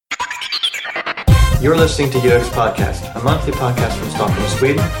You're listening to UXPodcast, a monthly podcast from Stockholm,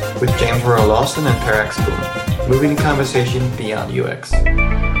 Sweden, with James Royal-Lawson and Per Axbom, moving the conversation beyond UX.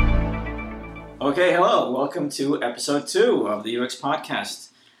 Okay, hello. Welcome to episode 2 of the UX Podcast.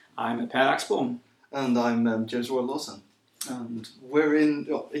 I'm Per Axbom. And I'm James Royal-Lawson. And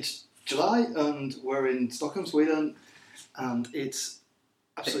it's July, and we're in Stockholm, Sweden, and it's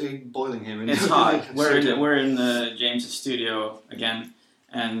absolutely boiling here. It's hot. We're in James's studio again,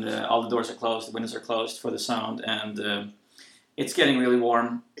 and all the doors are closed, the windows are closed for the sound, and it's getting really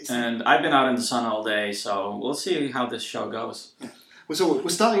warm. And I've been out in the sun all day, so we'll see how this show goes. Yeah. So we're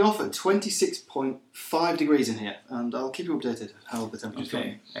starting off at 26.5 degrees in here, and I'll keep you updated how the temperature's going.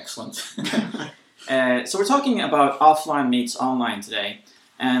 Okay, excellent. So we're talking about offline meets online today,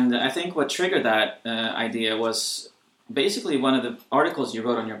 and I think what triggered that idea was basically one of the articles you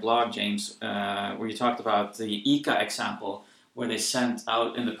wrote on your blog, James, where you talked about the ICA example, where they sent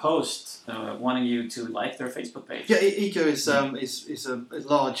out in the post wanting you to like their Facebook page. Yeah, ICA is a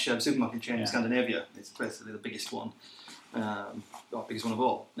large supermarket chain in Scandinavia. It's basically the biggest one, biggest one of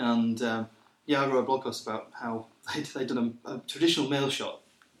all. And I wrote a blog post about how they'd done a traditional mail shot,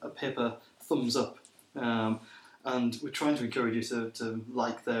 a paper thumbs up, and we're trying to encourage you to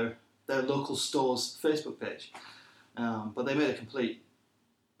like their local store's Facebook page. But they made a complete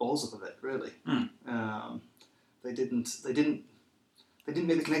balls up of it, really. They didn't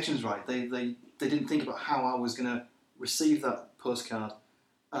make the connections right. They didn't think about how I was going to receive that postcard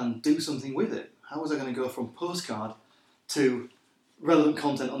and do something with it. How was I going to go from postcard to relevant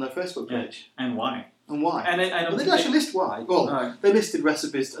content on their Facebook page? And why? And why? And I don't they didn't actually list why. Well, they listed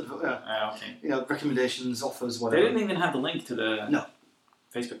recipes, recommendations, offers, whatever. They didn't even have the link to the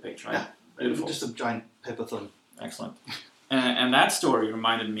Facebook page, right? Yeah, beautiful. Just a giant paper thumb. Excellent. And that story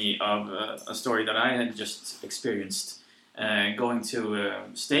reminded me of a story that I had just experienced going to a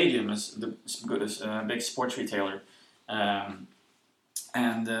stadium, as a big sports retailer, and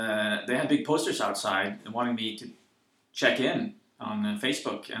they had big posters outside wanting me to check in on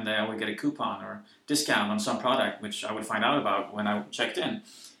Facebook, and I would get a coupon or discount on some product, which I would find out about when I checked in.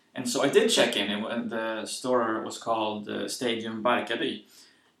 And so I did check in. The store was called Stadium Barkarby.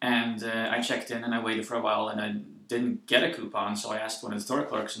 And I checked in and I waited for a while and I didn't get a coupon, so I asked one of the store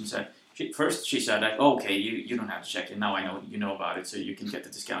clerks and said, she said, okay, you don't have to check in, now I know you know about it, so you can get the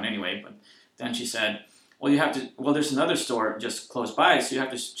discount anyway. But then she said, there's another store just close by, so you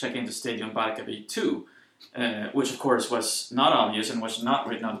have to check into Stadium Barkarby 2, which of course was not obvious and was not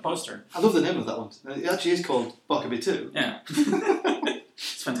written on the poster. I love the name of that one. It actually is called Barkarby 2. Yeah.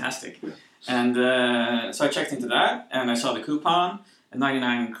 It's fantastic. Yeah. And so I checked into that and I saw the coupon,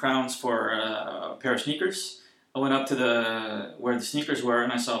 99 crowns for a pair of sneakers. I went up to where the sneakers were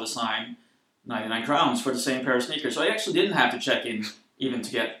and I saw the sign, 99 crowns for the same pair of sneakers. So I actually didn't have to check in even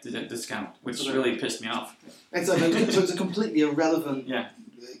to get the discount, which really pissed me off. So it's a completely irrelevant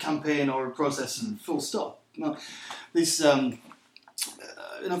campaign or process, full stop. Now, this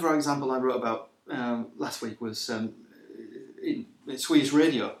another example I wrote about last week was in Swedish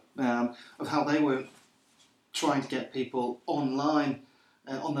radio, of how they were trying to get people online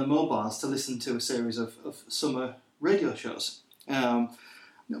on their mobiles to listen to a series of summer radio shows.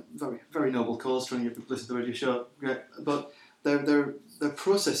 Very, very noble cause, trying to get people to listen to the radio show. Great. But their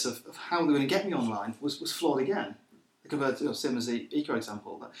process of how they were going to get me online was flawed again. Compared to same as the ICA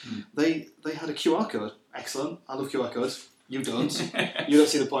example. They had a QR code. Excellent. I love QR codes. You don't. You don't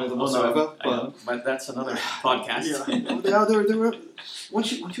see the point of them whatsoever. But that's another podcast. They're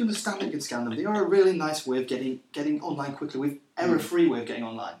once you understand it, you can scan them. They are a really nice way of getting online quickly, with error-free way of getting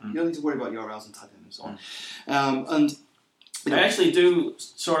online. You don't need to worry about URLs and typing and so on. I actually do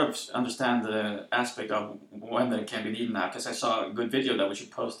sort of understand the aspect of when they can be needed now, because I saw a good video that we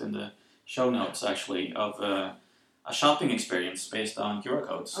should post in the show notes, actually, of a shopping experience based on QR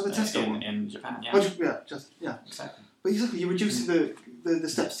codes in Japan. Yeah. Exactly. But exactly, you're reducing the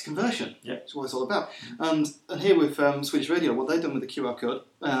steps to conversion. Yeah. That's what it's all about. And here with Swedish Radio, what they've done with the QR code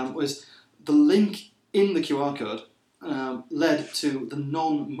was the link in the QR code led to the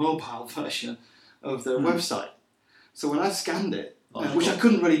non-mobile version of their website. So when I scanned it, which I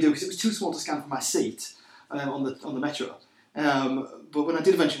couldn't really do because it was too small to scan from my seat on the metro, but when I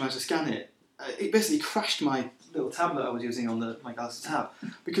did eventually manage to scan it, it basically crashed my little tablet I was using on my Galaxy Tab,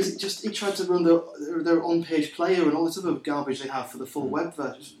 because it tried to run their on-page player and all this other garbage they have for the full web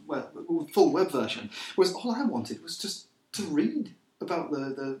version. Whereas all I wanted was just to read about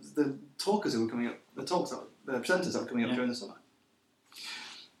the talkers who were coming up, the presenters that were coming up during the summer.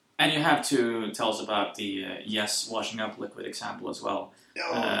 And you have to tell us about the washing up liquid example as well.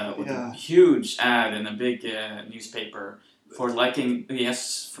 With a huge ad in a big newspaper for liking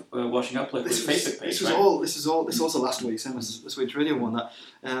washing up liquid Facebook page. This is also last week, same as the Swedish radio one. That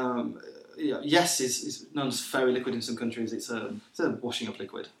Yes is known as fairy liquid in some countries. It's a washing up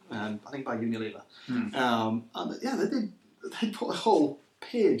liquid. I think by Unilever. They put a whole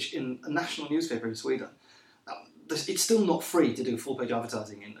page in a national newspaper in Sweden. It's still not free to do full page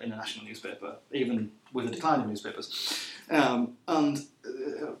advertising in a national newspaper, even with a decline in newspapers. And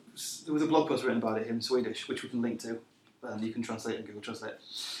there was a blog post written about it in Swedish, which we can link to, and you can translate in Google Translate.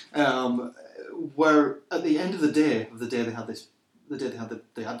 Where at the end of the day they had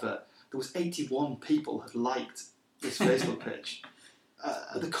the advert, there was 81 people had liked this Facebook page.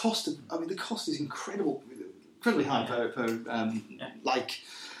 The cost is incredibly high per like.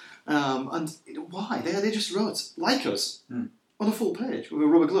 And why? They just wrote, like us, on a full page with a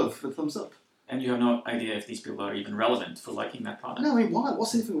rubber glove with a thumbs up. And you have no idea if these people are even relevant for liking that product. No, I mean, why?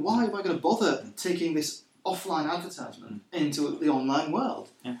 What's the difference? Why am I going to bother taking this offline advertisement into the online world?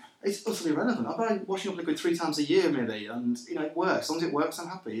 Yeah. It's utterly irrelevant. I buy washing up liquid 3 times a year, maybe, and it works. As long as it works, I'm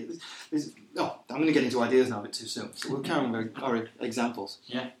happy. I'm going to get into ideas now a bit too soon, so we'll carry on with our examples.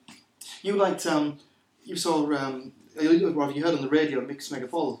 Yeah. You liked, you saw, or have you heard on the radio Mix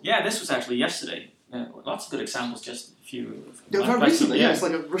Megapol? Yeah, this was actually yesterday. Lots of good examples, just a few. Very recently, it's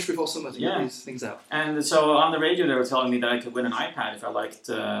like a rush before summer to get these things out. And so on the radio they were telling me that I could win an iPad if I liked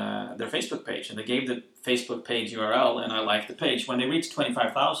their Facebook page. And they gave the Facebook page URL, and I liked the page. When they reached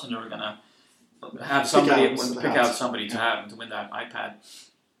 25,000, they were going to have somebody pick out somebody to win that iPad.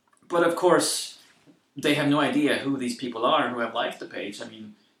 But of course, they have no idea who these people are who have liked the page. I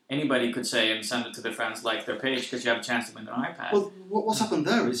mean, anybody could say and send it to their friends, like their page, because you have a chance to win their iPad. Well, what's happened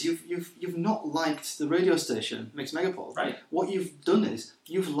there is you've not liked the radio station Mix Megapol. Right. What you've done is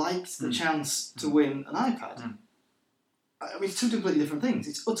you've liked the chance to win an iPad. I mean, it's two completely different things.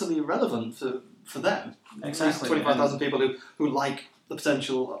 It's utterly irrelevant for them. Exactly. 25,000 people who like the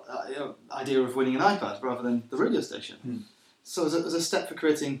potential idea of winning an iPad rather than the radio station. So as a step for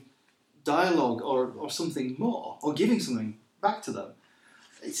creating dialogue or something more, or giving something back to them,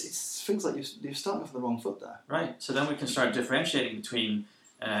 it feels like you're starting off on the wrong foot there. Right. So then we can start differentiating between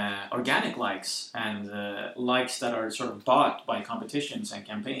organic likes and likes that are sort of bought by competitions and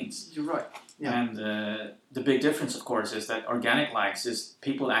campaigns. You're right. Yeah. And the big difference, of course, is that organic likes is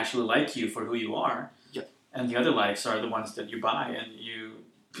people actually like you for who you are. Yep. And the other likes are the ones that you buy, and you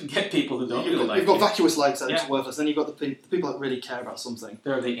get people who don't really like you. You've got vacuous likes that are worthless. Then you've got the people that really care about something.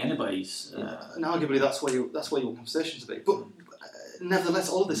 They're the anybody's. And arguably that's where you want conversation to be. But nevertheless,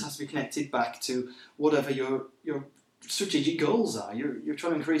 all of this has to be connected back to whatever your strategic goals are. You're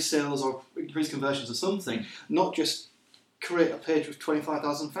trying to increase sales or increase conversions or something, not just create a page with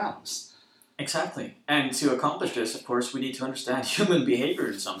 25,000 fans. Exactly. And to accomplish this, of course, we need to understand human behavior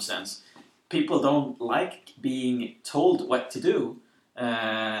in some sense. People don't like being told what to do,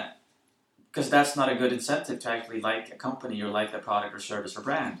 because that's not a good incentive to actually like a company or like a product or service or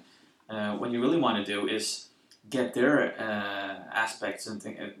brand. What you really want to do is get their aspects and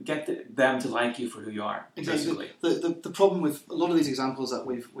get them to like you for who you are. Exactly. The problem with a lot of these examples that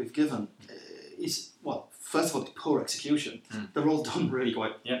we've given is, well, first of all, poor execution. They're all done really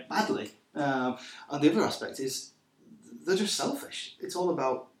quite badly, and the other aspect is they're just selfish. It's all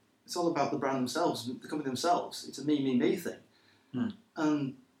about the brand themselves, the company themselves. It's a me thing,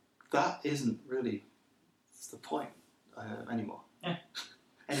 and that isn't really the point anymore. Yeah.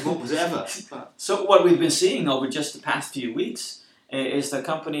 Anymore was ever. So what we've been seeing over just the past few weeks is that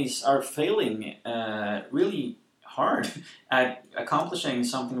companies are failing really hard at accomplishing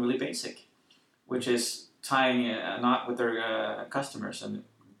something really basic, which is tying a knot with their customers and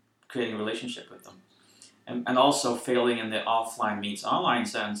creating a relationship with them. And also failing in the offline meets online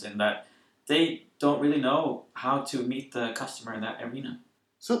sense, in that they don't really know how to meet the customer in that arena.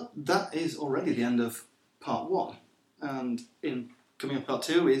 So that is already the end of part 1. And coming up part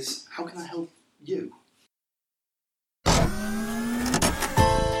 2 is, how can I help you?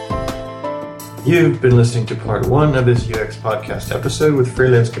 You've been listening to part 1 of this UX podcast episode with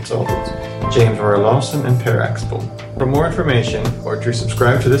freelance consultants James Royal-Lawson and Per Axbom. For more information or to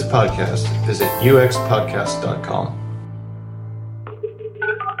subscribe to this podcast, visit UXPodcast.com.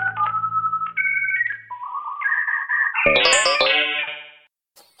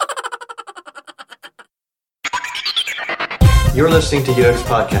 You're listening to UX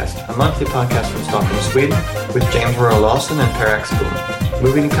Podcast, a monthly podcast from Stockholm, Sweden, with James Royal-Lawson and Per Axbom,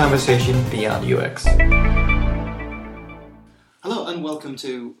 moving the conversation beyond UX. Hello, and welcome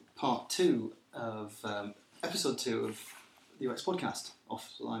to part 2 of episode 2 of the UX Podcast,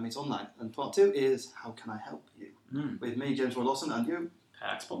 Offline Meets Online. And part 2 is, how can I help you? With me, James Royal-Lawson, and you, Per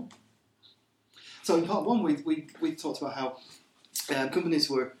Axbom. So in part one, we talked about how companies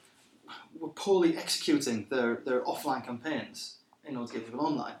were poorly executing their offline campaigns in order to get people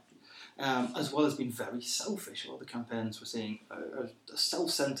online, as well as being very selfish. A lot of the campaigns we're seeing are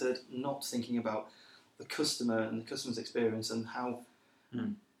self-centered, not thinking about the customer and the customer's experience and how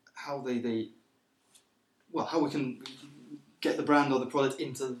we can get the brand or the product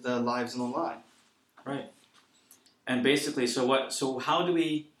into their lives and online. Right. And basically, so how do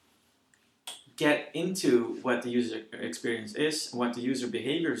we get into what the user experience is, what the user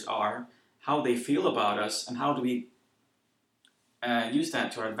behaviors are, how they feel about us, and how do we use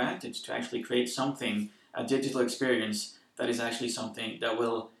that to our advantage to actually create something, a digital experience that is actually something that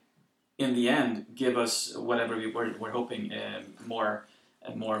will, in the end, give us whatever we're hoping, more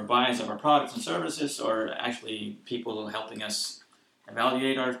buys of our products and services, or actually people helping us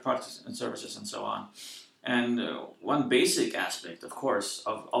evaluate our products and services and so on. And one basic aspect, of course,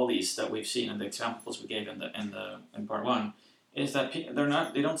 of all these that we've seen in the examples we gave in part one, is that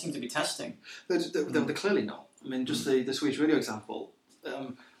they don't seem to be testing. They're clearly not. I mean, just the Swedish radio example,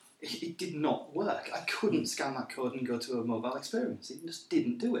 it did not work. I couldn't scan that code and go to a mobile experience. It just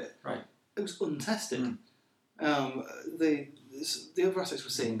didn't do it. Right. It was untested. The other aspects we're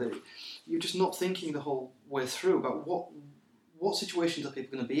seeing, that you're just not thinking the whole way through about what situations are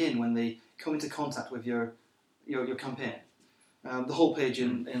people going to be in when they come into contact with your campaign. The whole page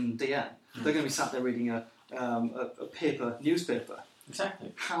in DN, they're going to be sat there reading a paper newspaper.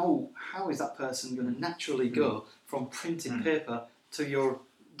 Exactly. How is that person going to naturally go from printed paper to your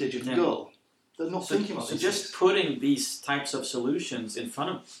digital goal? They're not thinking about it. So just putting these types of solutions in front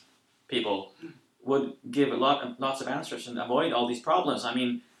of people would give lots of answers and avoid all these problems. I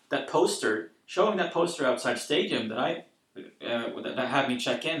mean, showing that poster outside stadium that had me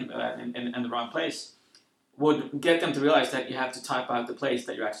check in the wrong place would get them to realize that you have to type out the place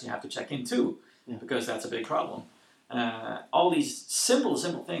that you actually have to check in to, because that's a big problem. All these simple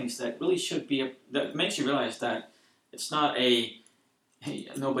things that really should be that makes you realize that it's not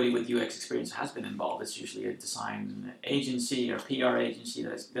nobody with UX experience has been involved. It's usually a design agency or PR agency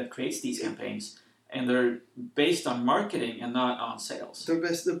that creates these campaigns, and they're based on marketing and not on sales.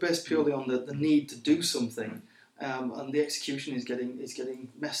 They're based purely on the need to do something, and the execution is getting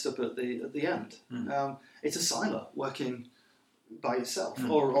messed up at the end. It's a silo working by itself,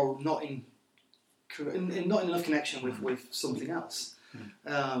 or not in enough connection with something else.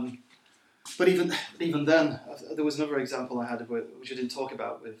 But even then, there was another example I had which I didn't talk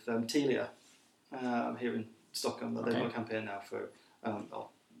about with Telia here in Stockholm. They've got a campaign now for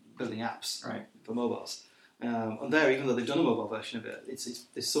building apps for mobiles. And there, even though they've done a mobile version of it,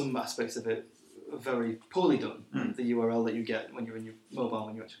 there's some aspects of it are very poorly done. The URL that you get when you're in your mobile,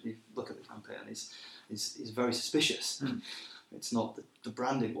 when you actually look at the campaign, is very suspicious. It's not the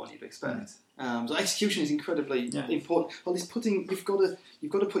branded one you'd expect. So execution is incredibly important. Well,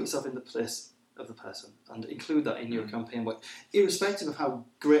 you've got to put yourself in the place of the person and include that in your campaign. But irrespective of how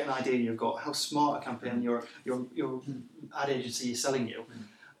great an idea you've got, how smart a campaign your ad agency is selling you,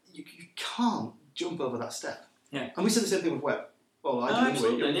 you can't jump over that step. Yeah. And we said the same thing with web. Well,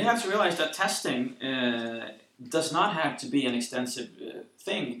 absolutely. And you have to realize that testing does not have to be an extensive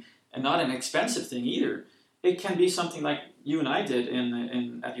thing, and not an expensive thing either. It can be something like you and I did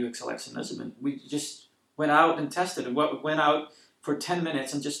at UXLX in Lisbon. We just went out and tested and went out for 10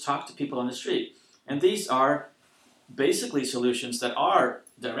 minutes and just talked to people on the street. And these are basically solutions that are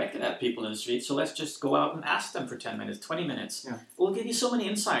directed at people in the street. So let's just go out and ask them for 10 minutes, 20 minutes. Yeah. We'll give you so many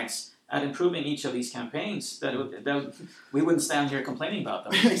insights at improving each of these campaigns that we wouldn't stand here complaining about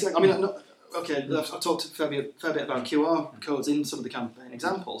them. Exactly. I mean, I've talked a fair bit about QR codes in some of the campaign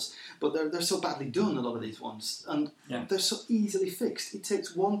examples, but they're so badly done, a lot of these ones, and they're so easily fixed. It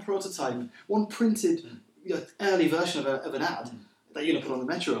takes one prototype, one printed early version of an ad that you're going to put on the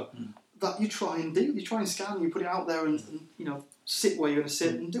metro, that you try and scan, you put it out there and sit where you're going to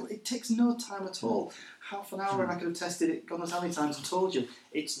sit and do it. It takes no time at all. Half an hour and I could have tested it, God knows how many times, and told you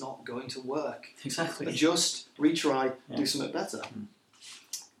it's not going to work. Exactly. Just retry, do something better.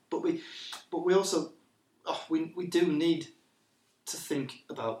 But we also we do need to think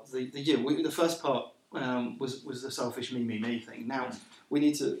about the you. The first part was the selfish me thing. Now we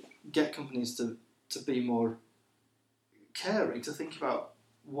need to get companies to be more caring, to think about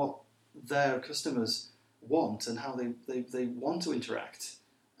what their customers want and how they want to interact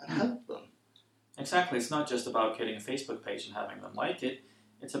and help them. Exactly. It's not just about creating a Facebook page and having them like it.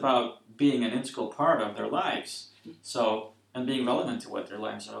 It's about being an integral part of their lives. And being relevant to what their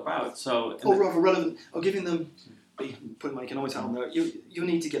lives are about. Rather relevant, or giving them, putting my economics hat on there, you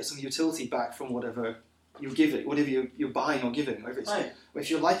need to get some utility back from whatever you give it, whatever you're buying or giving. If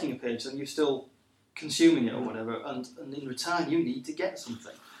you're liking a page, then you still consuming it or whatever, and in return you need to get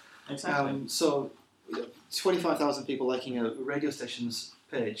something. Exactly. So 25,000 people liking a radio station's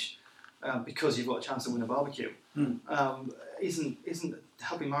page because you've got a chance to win a barbecue isn't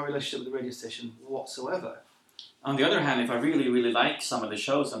helping my relationship with the radio station whatsoever. On the other hand, if I really, really like some of the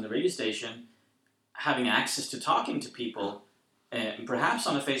shows on the radio station, having access to talking to people, perhaps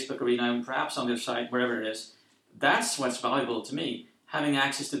on the Facebook arena, and perhaps on their site, wherever it is, that's what's valuable to me. Having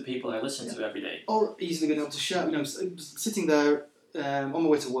access to the people I listen to every day. Or easily being able to share, sitting there on my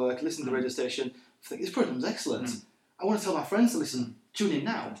way to work, listening to the radio station, think this program's excellent. I want to tell my friends to listen. Tune in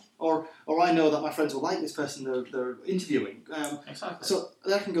now. Or I know that my friends will like this person they're interviewing. Exactly. So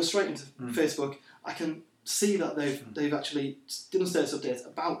I can go straight into Facebook. I can see that they've actually done a status update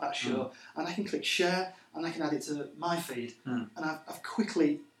about that show, and I can click share, and I can add it to my feed. And I've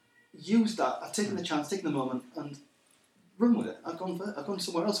quickly used that. I've taken the chance, taken the moment, and run with it. I've gone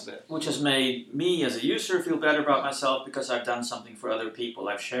somewhere else with it. Which has made me as a user feel better about myself because I've done something for other people.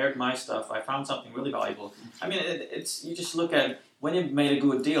 I've shared my stuff. I found something really valuable. I mean, it's you just look at when you made a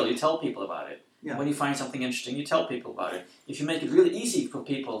good deal, you tell people about it. Yeah. When you find something interesting, you tell people about it. If you make it really easy for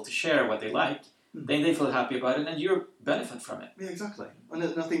people to share what they like, then they feel happy about it, and you benefit from it. Yeah, exactly. And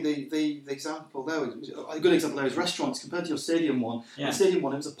I think the example there, a good example there is restaurants compared to your stadium one. Yeah. The stadium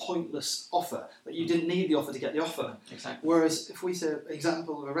one, it was a pointless offer that you didn't need the offer to get the offer. Exactly. Whereas if we say an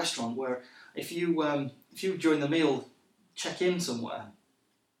example of a restaurant where if you during the meal check in somewhere,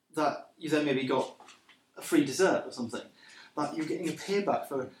 that you then maybe got a free dessert or something, that you're getting a payback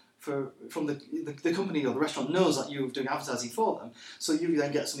from the company or the restaurant knows that you're doing advertising for them, so you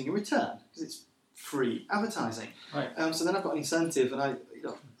then get something in return because it's free advertising. Right. So then I've got an incentive, and I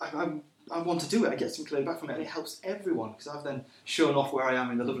want to do it. I get some clear back from it, and it helps everyone because I've then shown off where I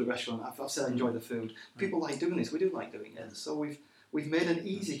am in the lovely restaurant. I've said I enjoy the food. People like doing this. We do like doing it. So we've made an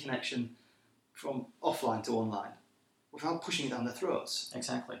easy connection from offline to online without pushing it down their throats.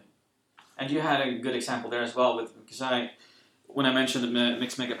 Exactly. And you had a good example there as well because when I mentioned the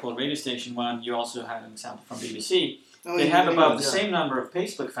Mixed Megapole radio station one, you also had an example from BBC. They have about the same number of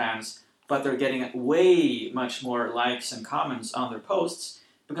Facebook fans, but they're getting way much more likes and comments on their posts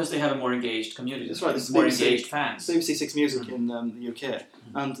because they have a more engaged community. That's right. More engaged fans. BBC Six Music in the UK,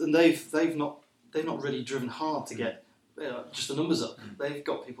 and they've not really driven hard to get just the numbers up. They've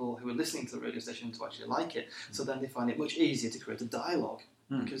got people who are listening to the radio station to actually like it. So then they find it much easier to create a dialogue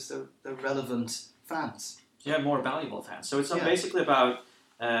because they're relevant fans. Yeah, more valuable fans. So it's basically about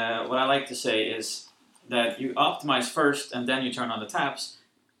what I like to say is that you optimize first and then you turn on the taps.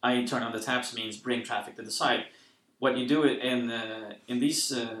 Turn on the taps means bring traffic to the site. What you do in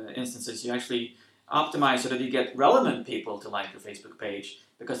these instances, you actually optimize so that you get relevant people to like your Facebook page,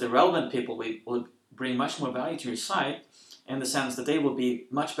 because the relevant people will bring much more value to your site in the sense that they will be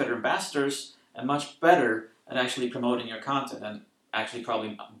much better ambassadors and much better at actually promoting your content and actually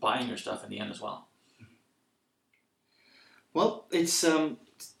probably buying your stuff in the end as well. Well, it's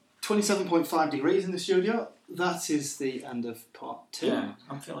 27.5 degrees in the studio. That is the end of part 2. Yeah,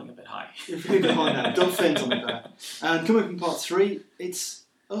 I'm feeling a bit high. You're feeling a bit high now. Don't faint on me there. And coming up in part 3, it's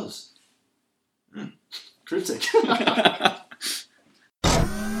us. Cryptic.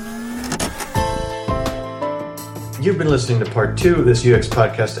 You've been listening to part 2 of this UX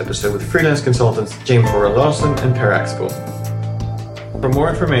podcast episode with freelance consultants James Royal-Lawson and Axbom. For more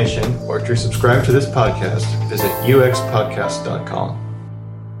information or to subscribe to this podcast, visit UXPodcast.com.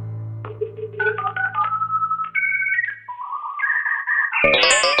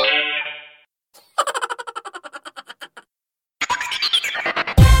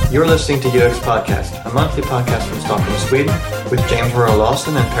 You're listening to UX Podcast, a monthly podcast from Stockholm, Sweden, with James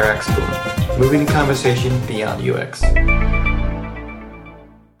Royal-Lawson and Axbom, moving the conversation beyond UX.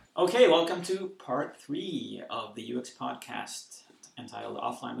 Okay, welcome to part 3 of the UX Podcast, entitled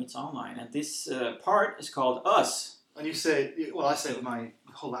Offline Meets Online, and this part is called Us. And you say, well, I say it with my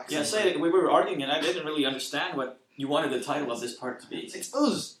whole accent. Yeah, say it. We were arguing, and I didn't really understand what you wanted the title of this part to be. It's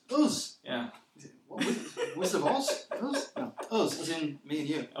us. Yeah. Wizard of Oz? Us? No, us, as in me and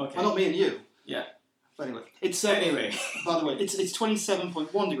you. Okay. Well, not me and you. Yeah. But anyway, by the way, it's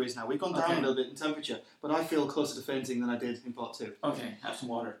 27.1 degrees now. We've gone down a little bit in temperature, but I feel closer to fainting than I did in part 2. Okay, have some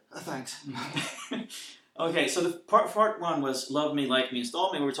water. Thanks. Okay, so the part 1 was Love Me, Like Me,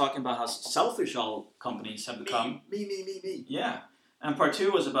 Install Me. We were talking about how selfish all companies have become. Me. Yeah. And part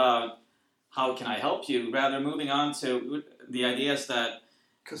 2 was about how can I help you, rather moving on to the ideas that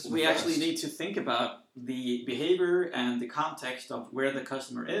we actually need to think about the behavior and the context of where the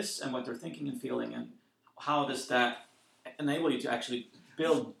customer is and what they're thinking and feeling, and how does that enable you to actually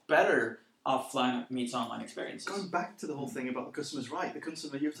build better offline meets online experiences. Going back to the whole thing about the customer's right, the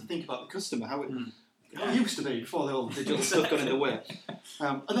customer, you have to think about the customer, how it used to be before the old digital stuff got in the way.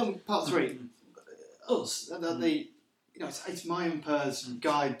 And then part 3, us. It's my and Per's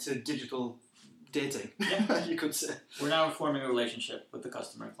guide to digital dating. Yeah. You could say. We're now forming a relationship with the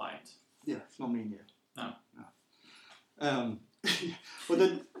customer and client. Yeah, it's not me and you. No. But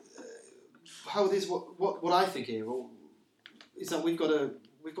then, how it is? What I think here is that we've got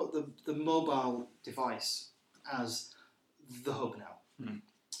the mobile device as the hub now. Mm.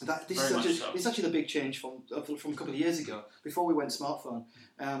 It's actually the big change from a couple of years ago. Before we went smartphone,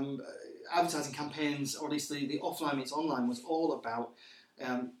 advertising campaigns, or at least the offline meets online, was all about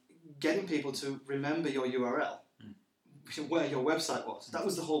getting people to remember your URL, where your website was. That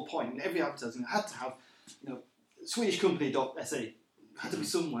was the whole point. And every advertising had to have, SwedishCompany.se had to be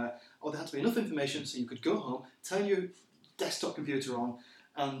somewhere, or there had to be enough information so you could go home, turn your desktop computer on,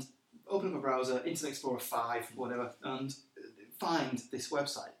 and open up a browser, Internet Explorer 5, whatever, and find this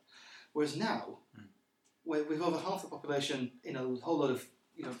website. Whereas now, with over half the population in a whole lot of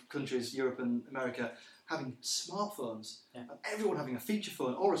countries, Europe and America, having smartphones, and everyone having a feature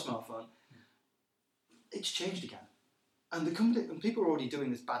phone or a smartphone, it's changed again. And people were already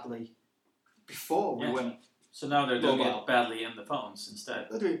doing this badly before we went. So now they're doing it badly in the phones instead.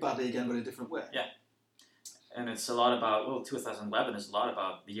 They're doing it badly again, but in a different way. Yeah. And it's a lot about, 2011 is a lot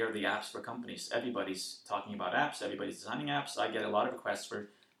about the year of the apps for companies. Everybody's talking about apps. Everybody's designing apps. I get a lot of requests for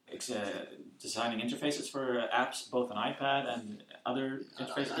designing interfaces for apps, both on iPad and other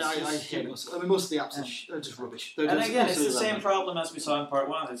interfaces. I hate most. Most of the apps are just rubbish. And again, it's the same problem as we saw in part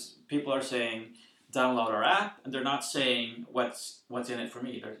 1. Is people are saying, download our app, and they're not saying what's in it for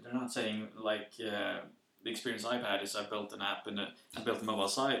me. They're not saying, like, the experience I've had is I built an app and I built a mobile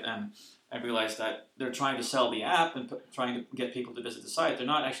site, and I realized that they're trying to sell the app and trying to get people to visit the site. They're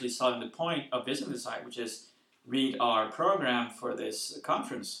not actually selling the point of visiting the site, which is read our program for this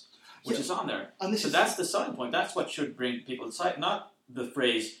conference, which is on there. And that's the selling point. That's what should bring people to the site, not the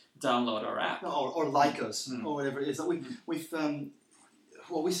phrase "download our app" or like us or whatever it is. That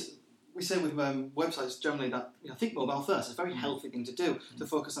we say with websites generally that think mobile first. It's a very healthy thing to do, to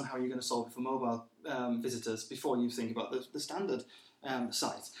focus on how you're going to solve it for mobile visitors before you think about the standard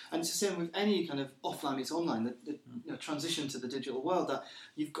sites. And it's the same with any kind of offline meets online, the transition to the digital world, that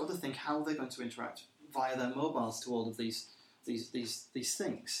you've got to think how they're going to interact via their mobiles to all of these things. We're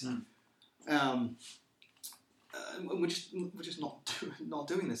just not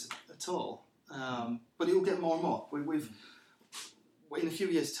doing this at all. But it'll get more and more. In a few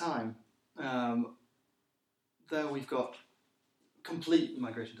years' time, we've got complete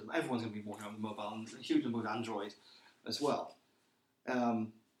migration to them. Everyone's going to be working on mobile, and a huge number of Android as well.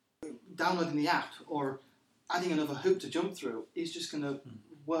 Downloading the app or adding another hoop to jump through is just going to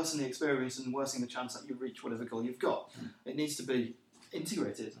worsen the experience and worsen the chance that you reach whatever goal you've got. It needs to be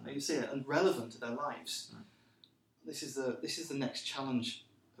integrated, like you say, and relevant to their lives. This is the next challenge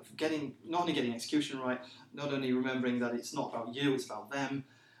of not only getting execution right, not only remembering that it's not about you, it's about them.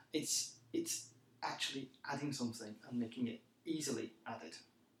 It's actually adding something and making it easily added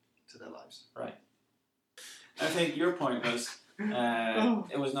to their lives. Right. I think your point was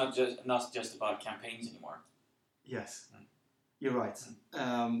it was not just about campaigns anymore. Yes, you're right.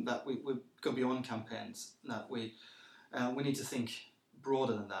 That we go beyond campaigns. That we need to think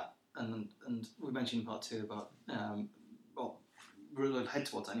broader than that. And we mentioned in part 2 about we'll head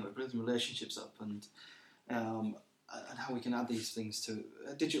towards anyway, building relationships up and how we can add these things to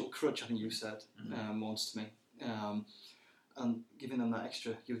a digital crutch. I think you said once to me, and giving them that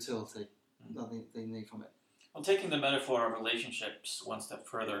extra utility that they need from it. Well, taking the metaphor of relationships one step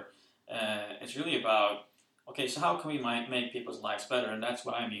further, it's really about, okay, so how can we make people's lives better? And that's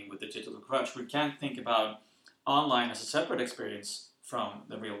what I mean with the digital crutch. We can't think about online as a separate experience from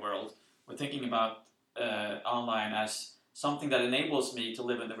the real world. We're thinking about online as something that enables me to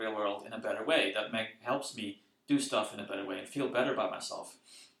live in the real world in a better way, that helps me do stuff in a better way and feel better about myself.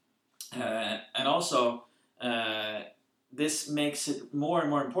 And also, this makes it more and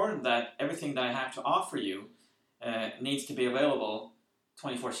more important that everything that I have to offer you needs to be available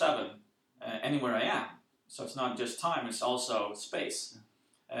 24/7, anywhere I am. So it's not just time, it's also space.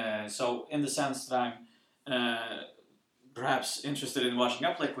 So in the sense that I'm perhaps interested in washing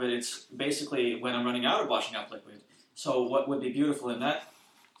up liquid, it's basically when I'm running out of washing up liquid. So what would be beautiful in that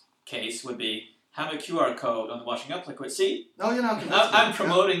case would be have a QR code on the washing up liquid. See? No, you're not. I'm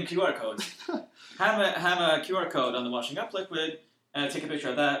promoting QR codes. have a QR code on the washing up liquid, take a picture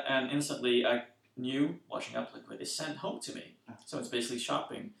of that, and instantly a new washing up liquid is sent home to me. So it's basically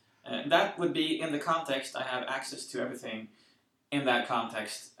shopping. That would be in the context. I have access to everything in that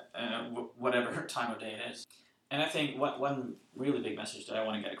context, whatever time of day it is. And I think one really big message that I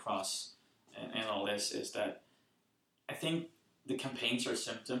want to get across in all this is that I think the campaigns are a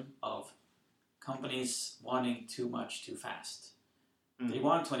symptom of companies wanting too much too fast. They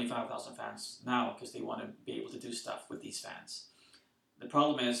want 25,000 fans now because they want to be able to do stuff with these fans. The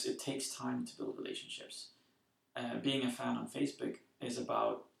problem is it takes time to build relationships. Being a fan on Facebook is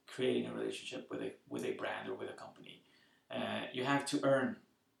about creating a relationship with a brand or with a company. You have to earn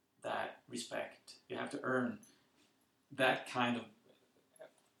that respect. You have to earn that kind of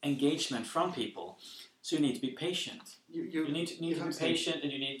engagement from people. So you need to be patient. You need to be patient,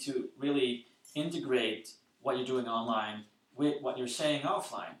 and you need to really integrate what you're doing online with what you're saying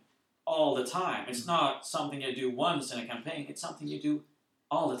offline all the time. It's not something you do once in a campaign. It's something you do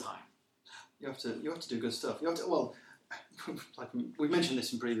all the time. You have to do good stuff. You have to, well, like we've mentioned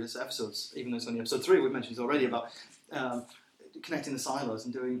this in previous episodes, even though it's only episode 3, we've mentioned this already about connecting the silos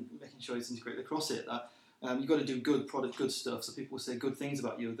and making sure it's integrated across it. You've got to do good product, good stuff, so people will say good things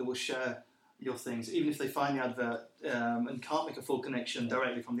about you. They will share your things, even if they find the advert and can't make a full connection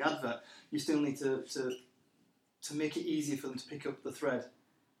directly from the advert. You still need to make it easier for them to pick up the thread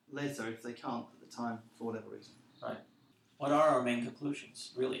later if they can't at the time for whatever reason. Right. What are our main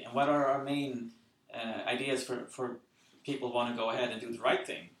conclusions, really? And what are our main ideas for people who want to go ahead and do the right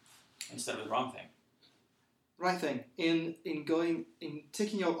thing instead of the wrong thing? Right thing. In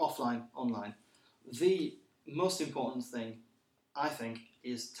taking your offline online, the most important thing, I think,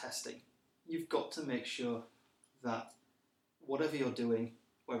 is testing. You've got to make sure that whatever you're doing,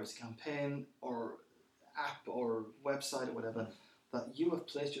 whether it's a campaign or app or website or whatever, that you have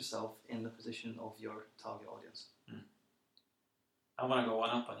placed yourself in the position of your target audience. I want to go one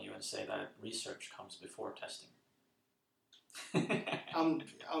up on you and say that research comes before testing. I'm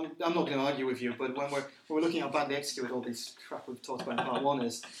not going to argue with you, but when we're looking at how badly executed all this crap we've talked about in part 1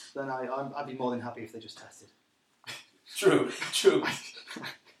 is, then I'd be more than happy if they just tested. True.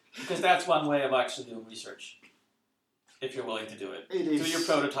 Because that's one way of actually doing research. If you're willing to do it. It is. Do your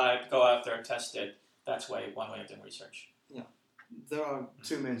prototype, go out there and test it. That's one way of doing research. Yeah. There are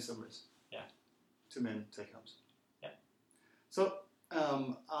 2 main summaries. Yeah. 2 main take-homes. Yeah. So,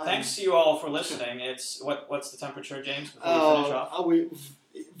 thanks to you all for listening. It's what's the temperature, James, before we finish off? We're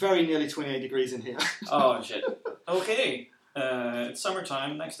very nearly 28 degrees in here. Oh, shit. Okay. It's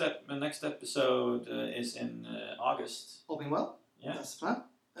summertime. The next episode is in August. All being well. Yeah. That's the plan.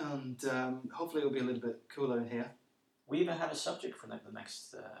 And hopefully it'll be a little bit cooler in here. We even have a subject for the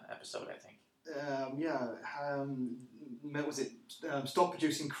next episode, I think. Was it stop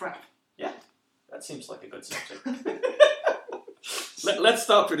producing crap? Yeah, that seems like a good subject. Let's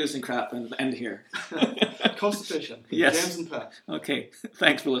stop producing crap and end here. Constipation. Yes. James and Per. Okay,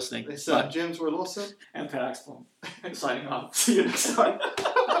 thanks for listening. It's James Royal-Lawson and Per Axbom signing off. See you next time.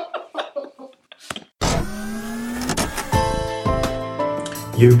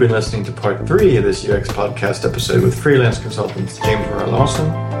 You've been listening to part 3 of this UX podcast episode with freelance consultants James Royal-Lawson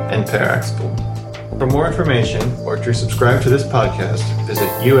and Per Axbom. For more information or to subscribe to this podcast, visit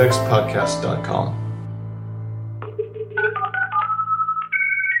UXPodcast.com.